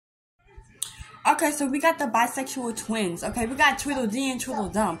Okay, so we got the bisexual twins. Okay, we got Tweedledee and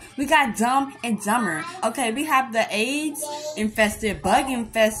Tweedledum. We got Dumb and Dumber. Okay, we have the AIDS infested, bug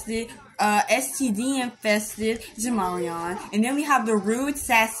infested, STD infested Jamarion. And then we have the rude,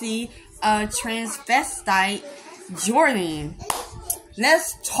 sassy, transvestite Jordan.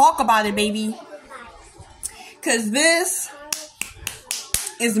 Let's talk about it, baby. Because this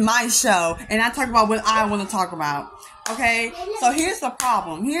is my show. And I talk about what I want to talk about. Okay? So here's the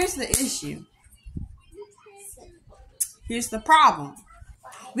problem. Here's the issue. Here's the problem.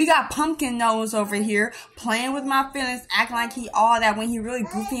 We got Pumpkin Nose over here playing with my feelings, acting like he all that when he really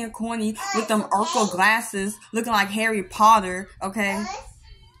goofy and corny with them Urkel glasses, looking like Harry Potter, okay?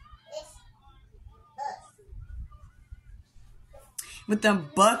 With them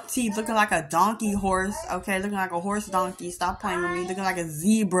buck teeth, looking like a donkey horse, okay? Looking like a horse donkey. Stop playing with me. Looking like a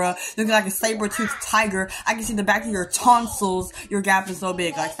zebra. Looking like a saber-toothed tiger. I can see the back of your tonsils. Your gap is so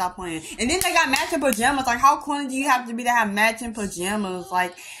big. Like, stop playing. And then they got matching pajamas. Like, how corny do you have to be to have matching pajamas?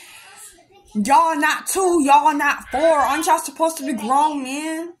 Like, y'all not 2. Y'all not 4. Aren't y'all supposed to be grown,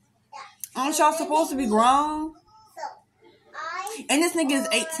 man? Aren't y'all supposed to be grown? And this nigga is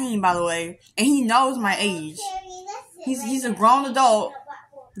 18, by the way. And he knows my age. He's a grown adult.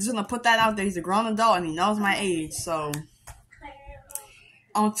 Just gonna put that out there. He's a grown adult and he knows my age. So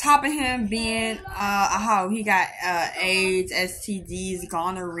on top of him being how he got AIDS, STDs,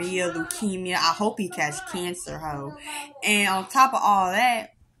 gonorrhea, leukemia. I hope he catch cancer, ho. And on top of all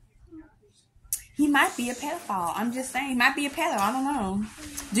that, he might be a pedophile. I'm just saying, he might be a pedo. I don't know.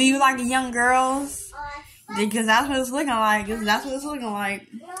 Do you like the young girls? Because that's what it's looking like. That's what it's looking like.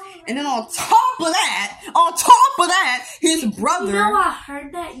 And then on top of that, his brother. You know, I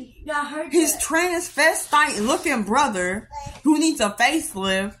heard that. His transvestite looking brother, who needs a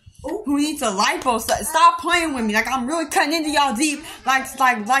facelift, who needs a lipo. Stop playing with me. Like, I'm really cutting into y'all deep, like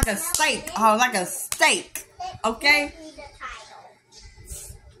a steak. Like a steak. Okay?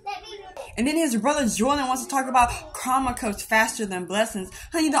 And then his brother Jordan wants to talk about karma comes faster than blessings.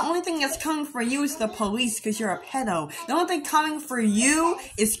 Honey, the only thing that's coming for you is the police because you're a pedo. The only thing coming for you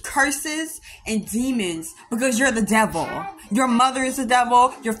is curses and demons because you're the devil. Your mother is the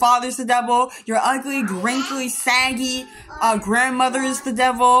devil. Your father is the devil. Your ugly, wrinkly, saggy grandmother is the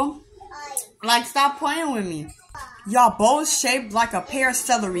devil. Like, stop playing with me. Y'all both shaped like a pair of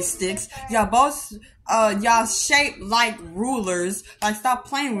celery sticks. Y'all both, y'all shaped like rulers. Like, stop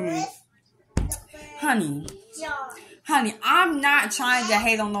playing with me. Honey, I'm not trying to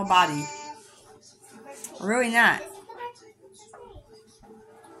hate on nobody. Really not.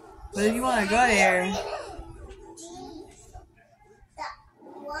 But if you want to go there,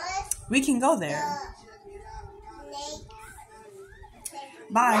 we can go there.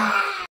 Bye.